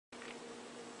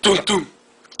Dun dun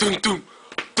dun dun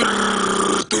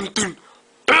dun dun.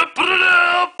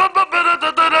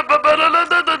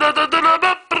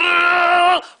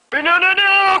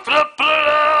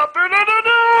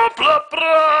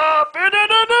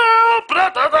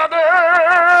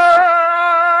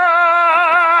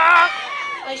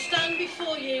 I stand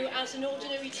before you as an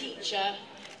ordinary teacher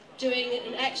doing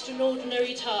an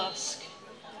extraordinary task.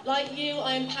 Like you,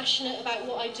 I am passionate about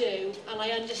what I do and I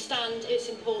understand its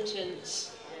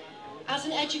importance. As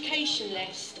an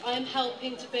educationalist, I am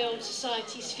helping to build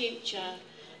society's future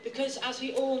because, as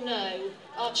we all know,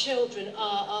 our children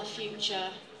are our future.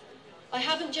 I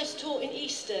haven't just taught in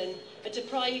Easton, a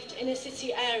deprived inner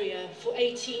city area, for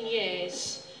 18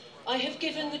 years. I have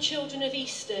given the children of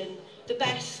Easton the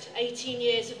best 18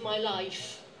 years of my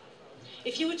life.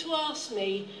 If you were to ask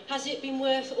me, has it been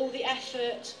worth all the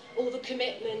effort, all the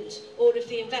commitment, all of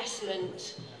the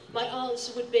investment? My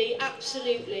answer would be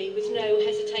absolutely, with no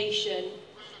hesitation.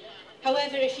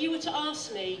 However, if you were to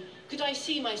ask me, could I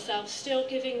see myself still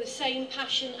giving the same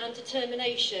passion and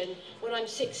determination when I'm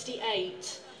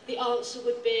 68? The answer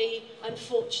would be,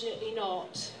 unfortunately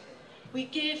not. We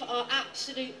give our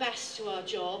absolute best to our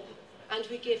job, and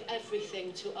we give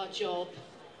everything to our job.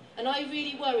 And I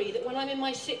really worry that when I'm in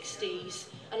my 60s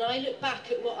and I look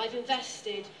back at what I've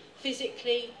invested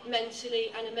physically,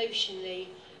 mentally and emotionally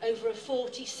over a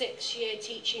 46-year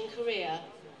teaching career,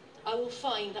 I will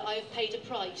find that I have paid a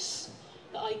price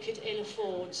that I could ill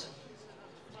afford.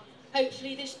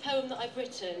 Hopefully this poem that I've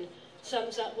written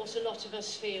sums up what a lot of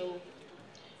us feel.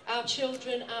 Our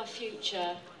children, our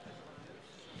future.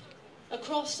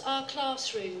 Across our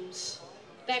classrooms,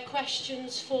 their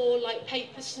questions fall like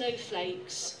paper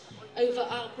snowflakes over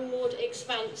our broad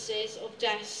expanses of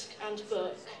desk and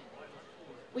book.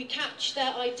 We catch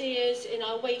their ideas in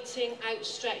our waiting,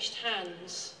 outstretched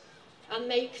hands and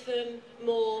make them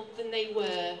more than they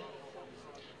were.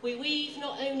 We weave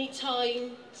not only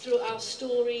time through our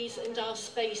stories and our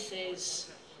spaces,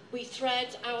 we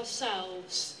thread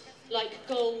ourselves like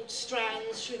gold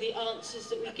strands through the answers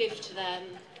that we give to them.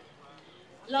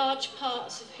 Large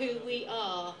parts of who we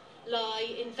are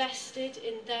lie invested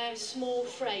in their small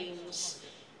frames,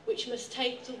 which must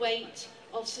take the weight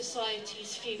of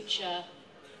society's future.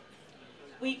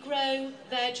 We grow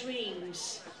their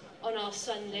dreams on our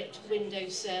sunlit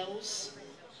windowsills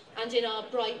and in our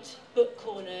bright book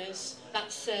corners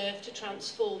that serve to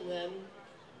transform them.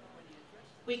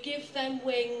 We give them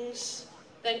wings,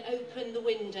 then open the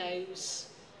windows,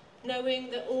 knowing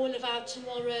that all of our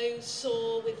tomorrows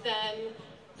soar with them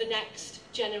the next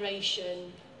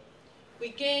generation. We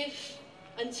give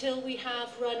until we have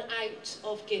run out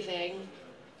of giving.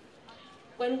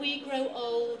 When we grow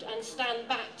old and stand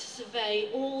back to survey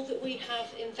all that we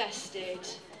have invested,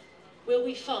 will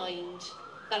we find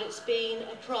that it's been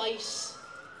a price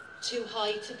too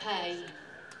high to pay?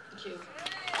 Thank you.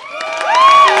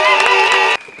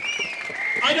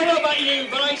 I don't know about you,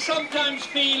 but I sometimes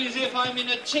feel as if I'm in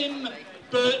a Tim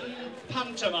Burton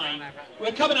pantomime.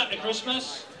 We're coming up to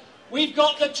Christmas. We've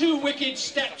got the two wicked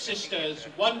stepsisters,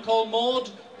 one called Maud,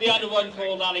 the other one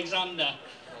called Alexander,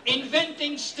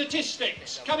 inventing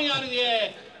statistics coming out of the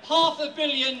air. 500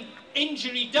 million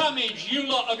injury damage you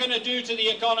lot are going to do to the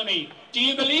economy. Do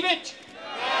you believe it?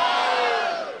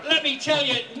 No! Let me tell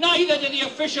you, neither do the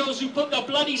officials who put the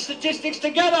bloody statistics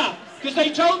together, because they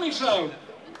told me so.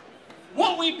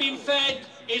 What we've been fed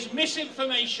is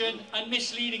misinformation and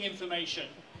misleading information.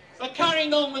 But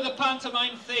carrying on with the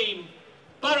pantomime theme,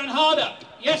 Baron Hardup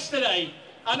yesterday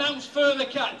announced further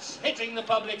cuts hitting the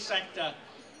public sector.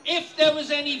 If there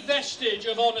was any vestige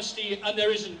of honesty, and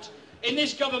there isn't, in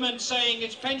this government saying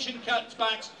its pension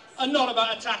cutbacks are not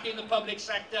about attacking the public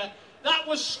sector, that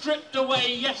was stripped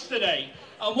away yesterday.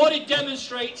 And what it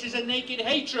demonstrates is a naked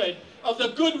hatred of the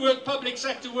good work public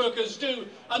sector workers do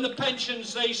and the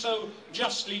pensions they so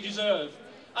justly deserve.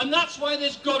 And that's why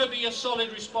there's got to be a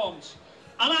solid response.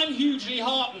 And I'm hugely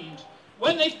heartened.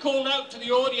 When they've called out to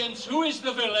the audience, who is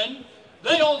the villain,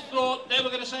 they all thought they were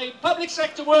going to say, public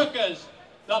sector workers.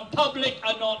 The public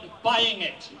are not buying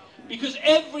it, because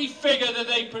every figure that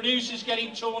they produce is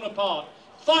getting torn apart.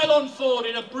 Phylon Ford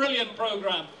did a brilliant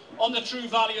programme on the true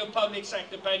value of public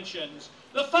sector pensions.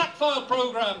 The Fact File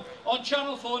programme on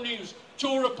Channel 4 News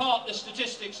tore apart the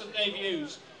statistics that they've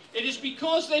used. It is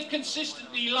because they've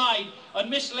consistently lied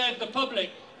and misled the public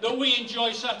that we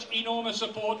enjoy such enormous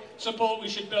support we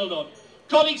should build on.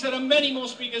 Colleagues, there are many more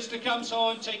speakers to come, so I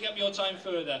won't take up your time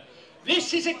further.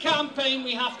 This is a campaign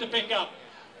we have to pick up.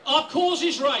 Our cause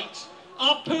is right,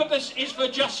 our purpose is for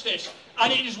justice,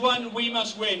 and it is one we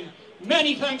must win.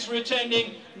 Many thanks for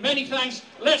attending. Many thanks.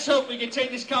 Let's hope we can take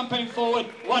this campaign forward.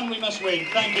 One we must win.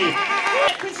 Thank you.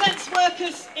 It represents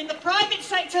workers in the private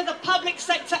sector, the public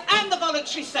sector and the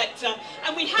voluntary sector.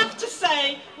 And we have to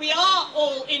say we are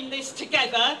all in this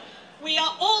together. We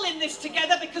are all in this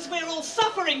together because we're all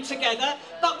suffering together,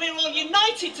 but we're all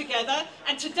united together.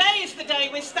 And today is the day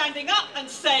we're standing up and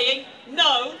saying,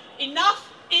 no,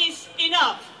 enough is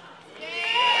enough.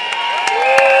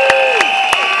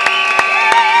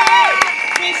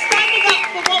 We're standing up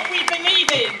for what we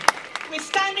believe in. We're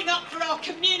standing up for our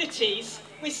communities.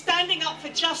 We're standing up for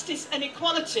justice and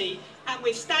equality. And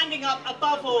we're standing up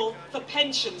above all for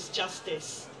pensions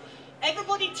justice.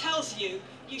 Everybody tells you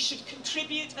you should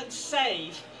contribute and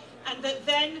save, and that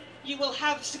then you will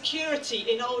have security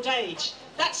in old age.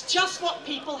 That's just what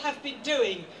people have been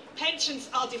doing. Pensions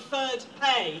are deferred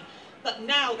pay, but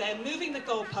now they're moving the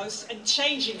goalposts and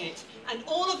changing it. And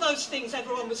all of those things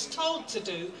everyone was told to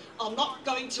do are not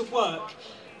going to work.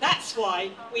 That's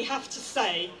why we have to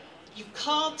say you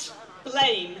can't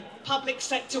blame public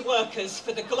sector workers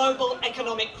for the global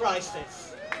economic crisis.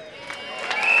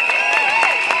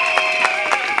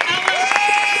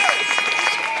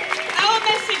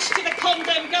 To the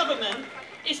condemned government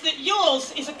is that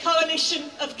yours is a coalition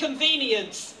of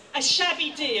convenience, a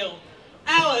shabby deal.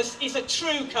 Ours is a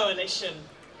true coalition.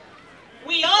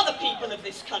 We are the people of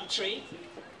this country,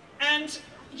 and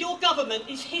your government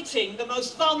is hitting the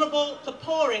most vulnerable, the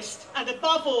poorest, and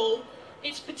above all,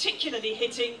 it's particularly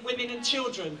hitting women and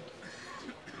children.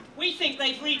 We think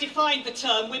they've redefined the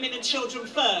term women and children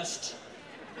first.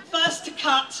 First to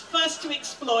cut, first to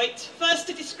exploit, first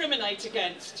to discriminate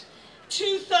against.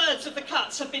 2/3 of the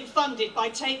cuts have been funded by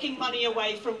taking money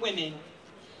away from women.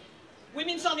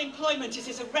 Women's unemployment is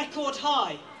at a record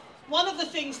high. One of the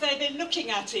things they've been looking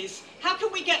at is, how can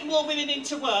we get more women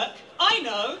into work? I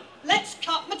know, let's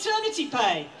cut maternity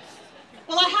pay.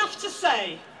 Well, I have to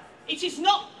say, it is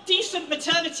not decent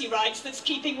maternity rights that's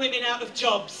keeping women out of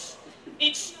jobs.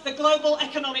 It's the global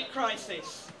economic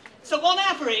crisis. So on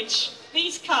average,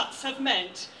 these cuts have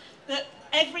meant that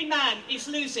every man is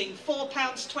losing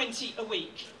 £4.20 a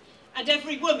week, and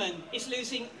every woman is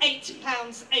losing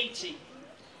 £8.80.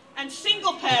 And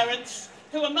single parents,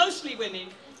 who are mostly women,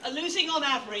 are losing on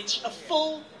average a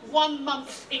full 1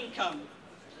 month's income.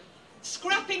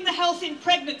 Scrapping the Health in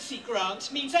Pregnancy grant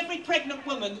means every pregnant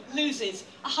woman loses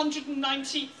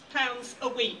 £190 a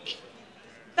week.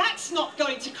 That's not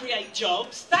going to create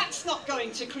jobs, that's not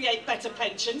going to create better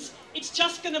pensions, it's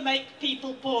just going to make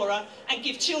people poorer and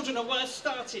give children a worse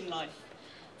start in life.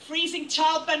 Freezing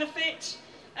child benefit,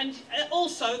 and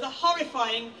also the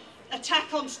horrifying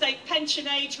attack on state pension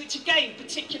age, which again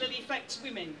particularly affects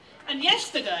women. And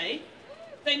yesterday,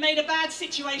 they made a bad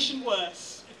situation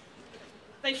worse.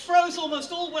 They froze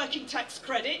almost all working tax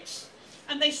credits,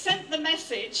 and they sent the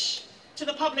message to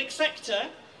the public sector,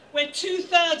 where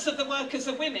 2/3 of the workers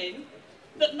are women,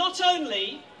 that not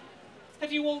only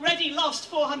have you already lost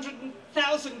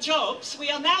 400,000 jobs,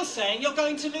 we are now saying you're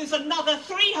going to lose another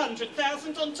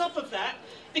 300,000 on top of that,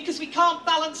 because we can't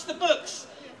balance the books,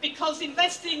 because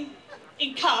investing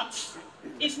in cuts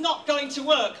is not going to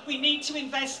work. We need to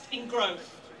invest in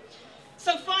growth.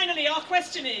 So finally, our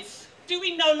question is, do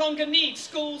we no longer need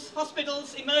schools,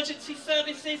 hospitals, emergency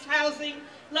services, housing,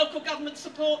 local government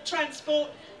support, transport,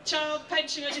 child,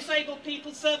 pensioner, disabled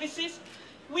people services?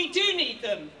 We do need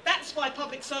them. That's why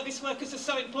public service workers are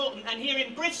so important. And here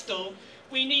in Bristol,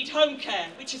 we need home care,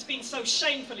 which has been so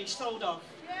shamefully sold off.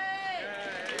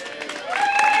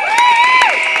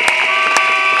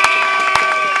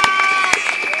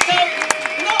 So,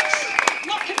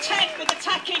 not content with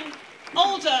attacking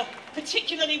older,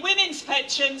 particularly women's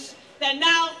pensions, they're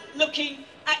now looking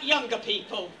at younger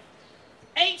people.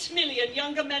 8 million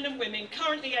younger men and women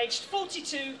currently aged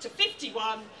 42 to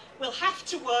 51 will have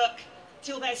to work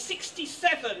till they're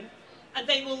 67, and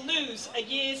they will lose a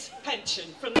year's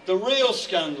pension. The real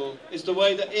scandal is the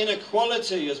way that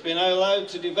inequality has been allowed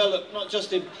to develop, not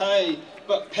just in pay,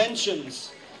 but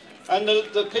pensions. And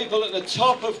the people at the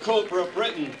top of corporate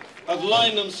Britain have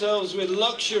lined themselves with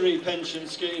luxury pension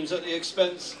schemes at the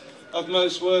expense of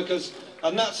most workers.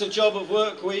 And that's a job of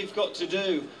work we've got to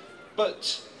do.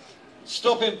 But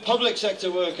stopping public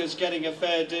sector workers getting a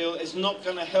fair deal is not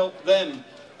going to help them.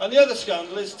 And the other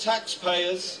scandal is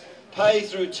taxpayers pay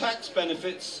through tax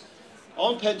benefits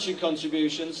on pension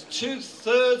contributions,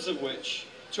 2/3 of which,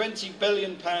 £20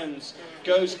 billion,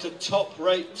 goes to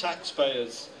top-rate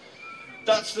taxpayers.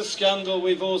 That's the scandal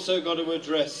we've also got to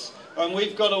address. And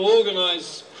we've got to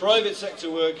organise private sector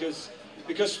workers,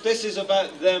 because this is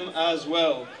about them as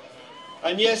well.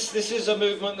 And yes, this is a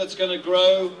movement that's going to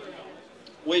grow.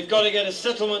 We've got to get a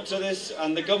settlement to this,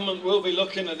 and the government will be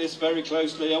looking at this very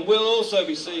closely, and we'll also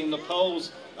be seeing the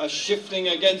polls are shifting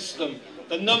against them.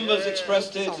 The numbers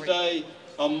expressed here today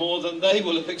are more than they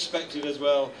will have expected as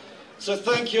well. So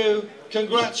thank you,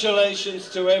 congratulations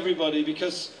to everybody,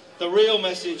 because the real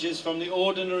message is from the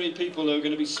ordinary people who are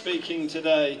going to be speaking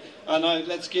today, and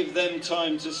let's give them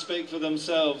time to speak for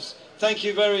themselves. Thank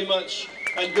you very much,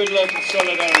 and good luck and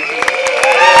solidarity.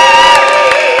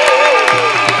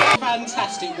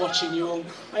 Fantastic watching you all.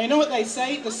 And you know what they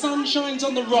say, the sun shines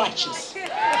on the righteous.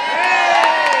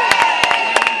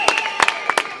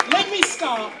 Let me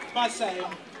start by saying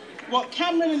what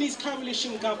Cameron and his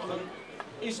coalition government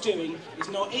is doing is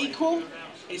not equal,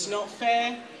 it's not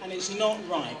fair, and it's not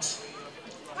right.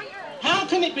 How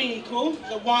can it be equal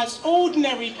that whilst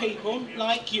ordinary people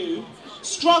like you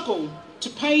struggle to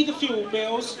pay the fuel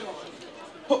bills,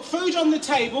 put food on the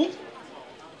table,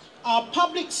 are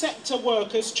public sector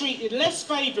workers treated less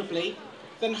favourably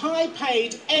than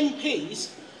high-paid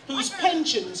MPs whose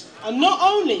pensions are not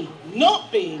only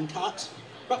not being cut,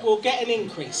 but will get an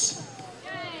increase?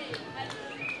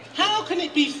 How can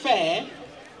it be fair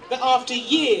that after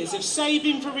years of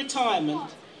saving for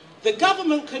retirement, the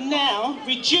government can now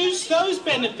reduce those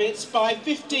benefits by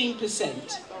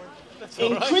 15%,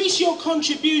 increase your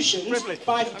contributions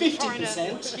by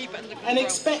 50%, and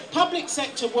expect public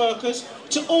sector workers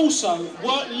to also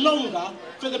work longer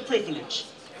for the privilege?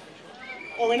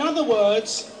 Or in other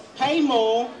words, pay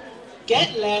more,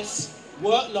 get less,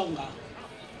 work longer.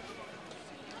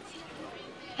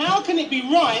 How can it be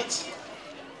right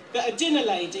that a dinner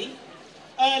lady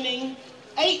earning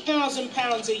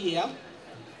 £8,000 a year,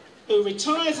 who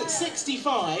retires at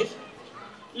 65,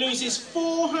 loses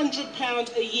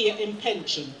 £400 a year in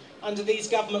pension under these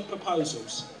government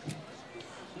proposals,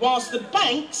 whilst the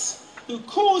banks, who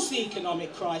caused the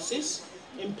economic crisis,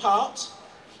 in part,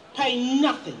 pay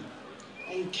nothing,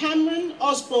 and Cameron,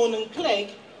 Osborne and Clegg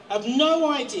have no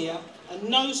idea and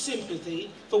no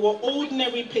sympathy for what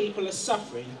ordinary people are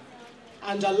suffering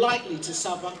and are likely to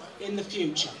suffer in the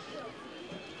future.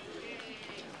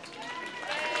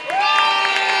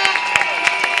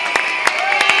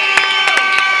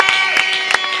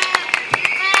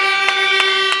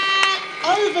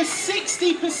 Over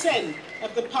 60%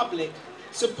 of the public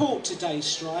support today's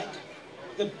strike,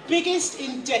 the biggest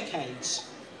in decades.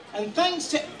 And thanks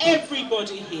to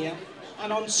everybody here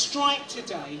and on strike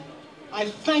today, I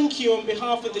thank you on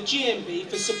behalf of the GMB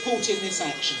for supporting this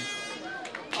action.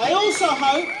 I also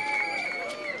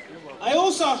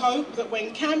hope that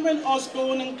when Cameron,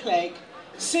 Osborne and Clegg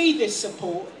see this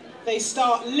support, they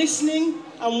start listening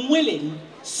and willing,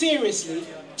 seriously,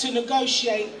 to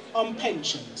negotiate on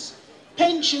pensions.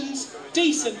 Pensions,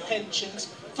 decent pensions,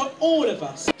 for all of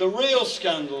us. The real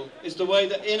scandal is the way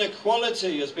that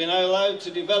inequality has been allowed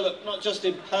to develop, not just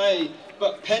in pay,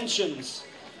 but pensions.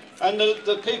 And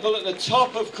the people at the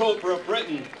top of corporate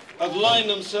Britain have lined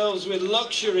themselves with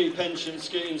luxury pension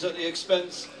schemes at the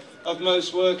expense of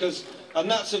most workers.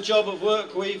 And that's a job of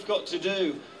work we've got to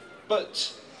do.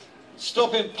 But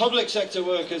stopping public sector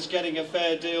workers getting a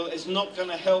fair deal is not going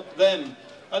to help them.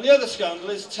 And the other scandal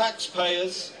is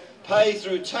taxpayers pay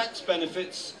through tax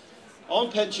benefits on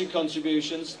pension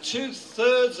contributions,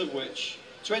 2/3 of which,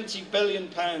 £20 billion,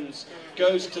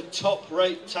 goes to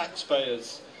top-rate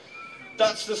taxpayers.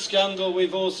 That's the scandal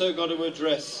we've also got to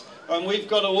address. And we've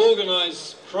got to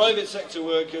organise private sector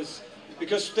workers,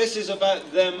 because this is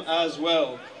about them as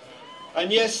well.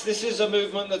 And yes, this is a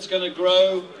movement that's going to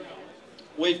grow.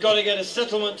 We've got to get a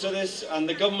settlement to this, and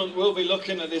the government will be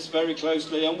looking at this very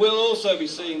closely, and we'll also be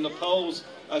seeing the polls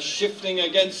are shifting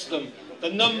against them. The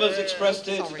numbers expressed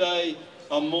here today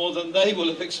are more than they will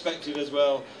have expected as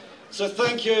well. So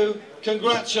thank you,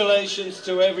 congratulations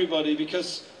to everybody,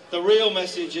 because the real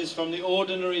message is from the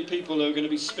ordinary people who are going to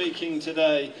be speaking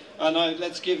today, and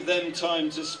let's give them time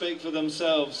to speak for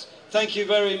themselves. Thank you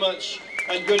very much,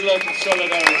 and good luck and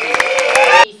solidarity.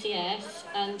 ECS,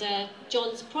 and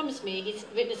John's promised me he's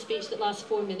written a speech that lasts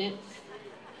 4 minutes.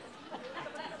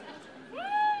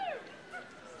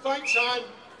 Thanks, Anne.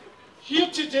 Here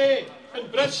today in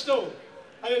Bristol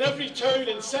and in every town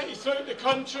and city throughout the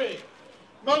country,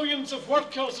 millions of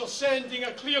workers are sending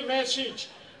a clear message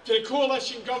to the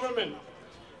coalition government.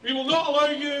 We will not allow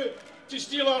you to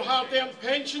steal our hard-earned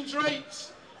pensions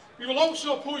rights. We will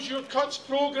also oppose your cuts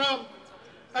programme.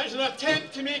 It is an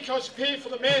attempt to make us pay for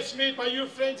the mess made by your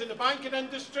friends in the banking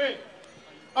industry.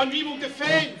 And we will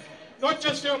defend not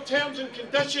just our terms and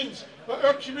conditions, but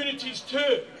our communities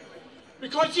too.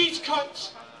 Because these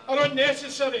cuts are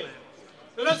unnecessary.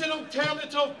 There is an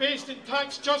alternative based in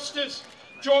tax justice,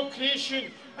 job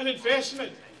creation and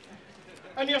investment.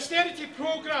 And the austerity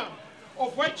programme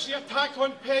of which the attack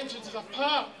on pensions is a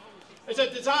part, is a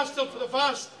disaster for the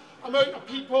vast amount of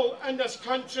people in this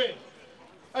country.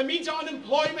 It means that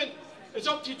unemployment is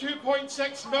up to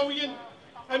 2.6 million.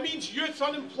 It means youth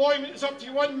unemployment is up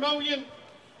to 1 million.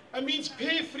 It means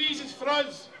pay freezes for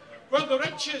us, where the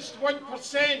richest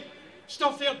 1%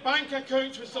 stuff their bank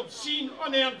accounts with obscene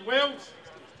unearned wealth.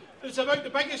 It's about the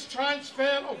biggest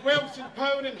transfer of wealth and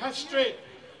power in history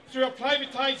through a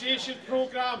privatisation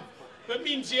programme that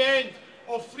means the end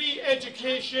of free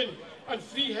education and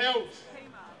free health.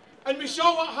 And we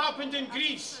saw what happened in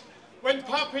Greece when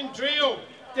Papandreou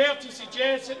dared to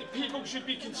suggest that the people should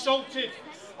be consulted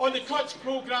on the cuts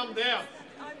programme there.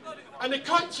 And the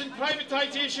cuts and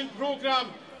privatisation programme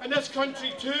in this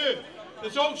country too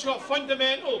is also a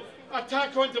fundamental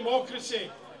attack on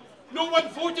democracy. No one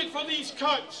voted for these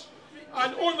cuts,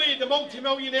 and only the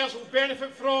multimillionaires will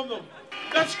benefit from them.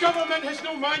 This government has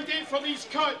no mandate for these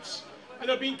cuts, and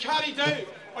are being carried out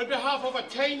on behalf of a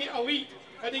tiny elite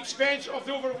at the expense of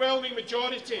the overwhelming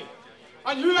majority.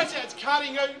 And who is it that's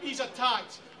carrying out these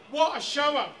attacks? What a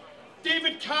shower!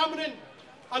 David Cameron,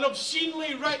 an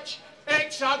obscenely rich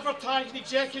ex-advertising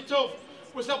executive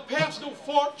with a personal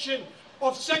fortune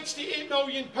of £68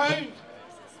 million.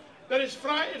 There is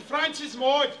Francis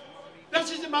Maud. This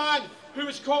is the man who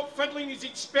was caught fiddling his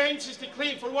expenses to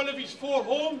claim for one of his 4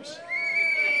 homes.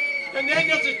 And then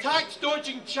there's the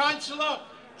tax-dodging Chancellor,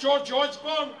 George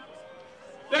Osborne.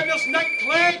 Then there's Nick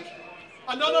Clegg,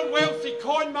 another wealthy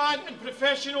con man and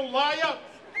professional liar.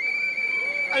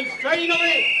 And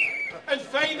finally,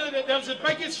 there's the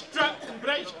biggest strip in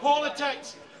British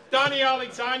politics, Danny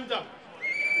Alexander.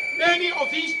 Many of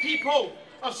these people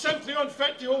are simply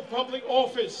unfit to hold public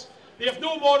office. They have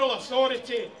no moral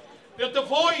authority. They're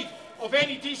devoid of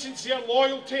any decency or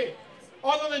loyalty,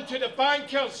 other than to the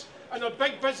bankers and their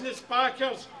big business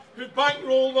backers who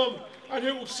bankroll them and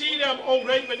who will see them all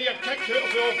right when they are kicked out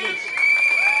of the office.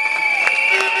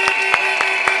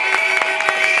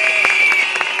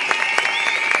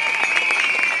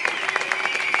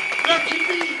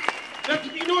 There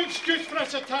can be no excuse for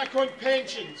this attack on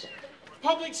pensions.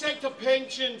 Public sector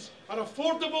pensions are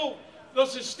affordable, they're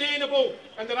sustainable,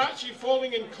 and they're actually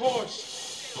falling in cost.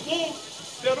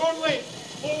 They're only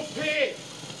low pay.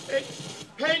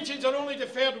 Pensions are only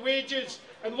deferred wages,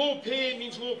 and low pay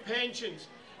means low pensions.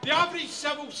 The average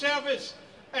civil service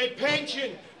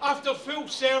pension after full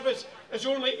service is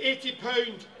only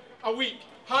 £80 a week.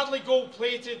 Hardly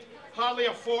gold-plated, hardly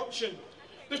a fortune.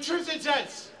 The truth is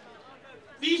this: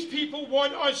 these people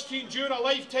want us to endure a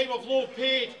lifetime of low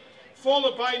paid,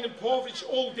 followed by an impoverished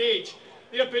old age.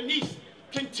 They are beneath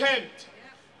contempt.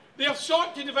 They have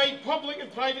sought to divide public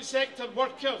and private sector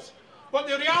workers. But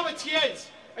the reality is,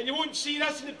 and you won't see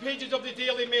this in the pages of the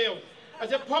Daily Mail, is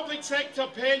that public sector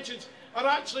pensions are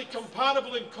actually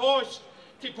comparable in cost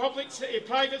to private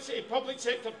public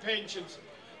sector pensions.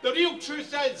 The real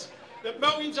truth is that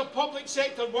millions of public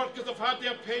sector workers have had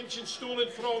their pensions stolen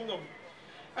from them.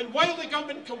 And while the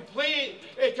government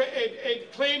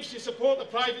claims to support the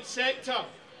private sector,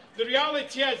 the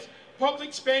reality is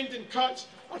public spending cuts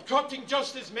are cutting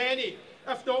just as many,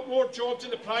 if not more, jobs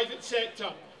in the private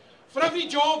sector. For every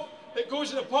job that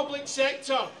goes in the public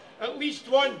sector, at least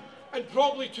 1 and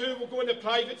probably 2 will go in the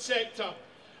private sector.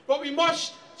 But we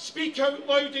must speak out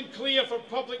loud and clear for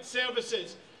public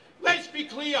services. Let's be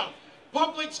clear,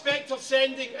 public sector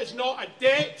spending is not a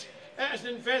debt, it is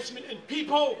an investment in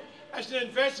people, it's an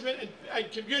investment in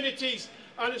communities,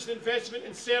 and it's an investment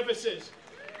in services.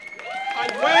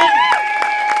 And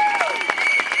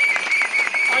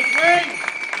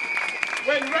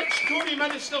when rich Tory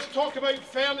ministers talk about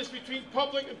fairness between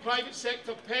public and private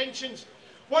sector pensions,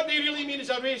 what they really mean is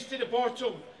a race to the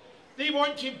bottom. They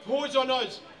want to impose on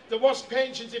us the worst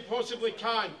pensions they possibly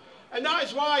can. And that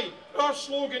is why our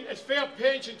slogan is fair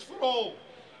pensions for all.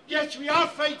 Yes, we are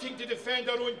fighting to defend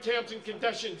our own terms and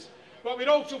conditions, but we're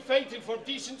also fighting for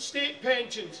decent state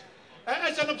pensions.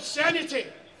 It is an obscenity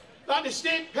that the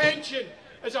state pension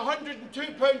is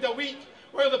 £102 a week,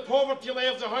 while the poverty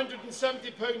level is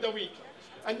 £170 a week.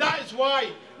 And that is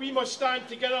why we must stand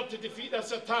together to defeat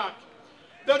this attack.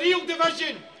 The real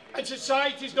division in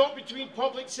society is not between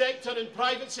public sector and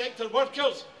private sector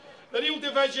workers. The real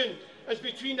division is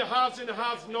between the haves and the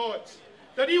have-nots.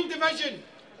 The real division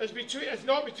is between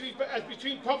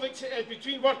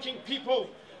working people,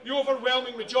 the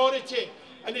overwhelming majority,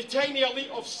 and the tiny elite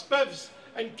of spivs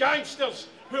and gangsters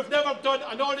who have never done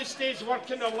an honest day's work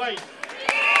in their life.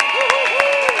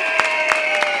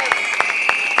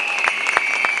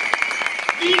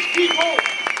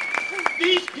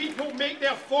 These people make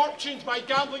their fortunes by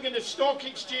gambling in the stock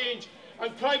exchange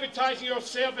and privatising our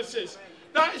services.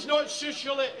 That is not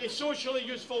socially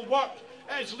useful work,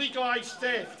 it is legalised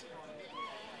theft.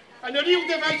 And the real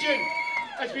division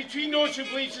is between those who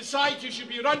believe society should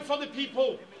be run for the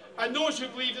people and those who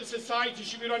believe that society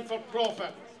should be run for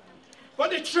profit. But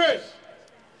the truth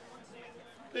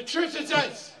is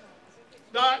this,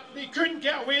 that they couldn't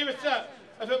get away with it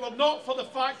if it were not for the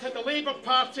fact that the Labour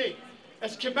Party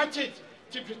is committed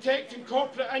to protecting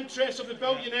corporate interests of the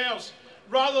billionaires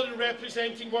rather than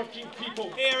representing working people.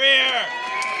 Hear, hear!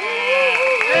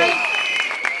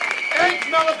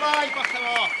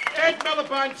 Ed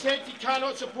Miliband said he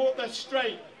cannot support this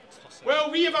strike.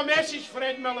 Well, we have a message for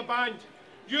Ed Miliband.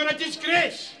 You're a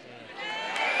disgrace.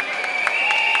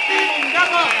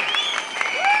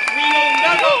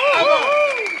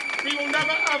 We will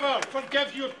never ever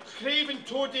forgive your craven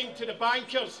toading to the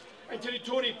bankers and to the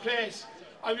Tory press,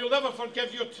 and we will never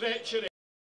forgive your treachery.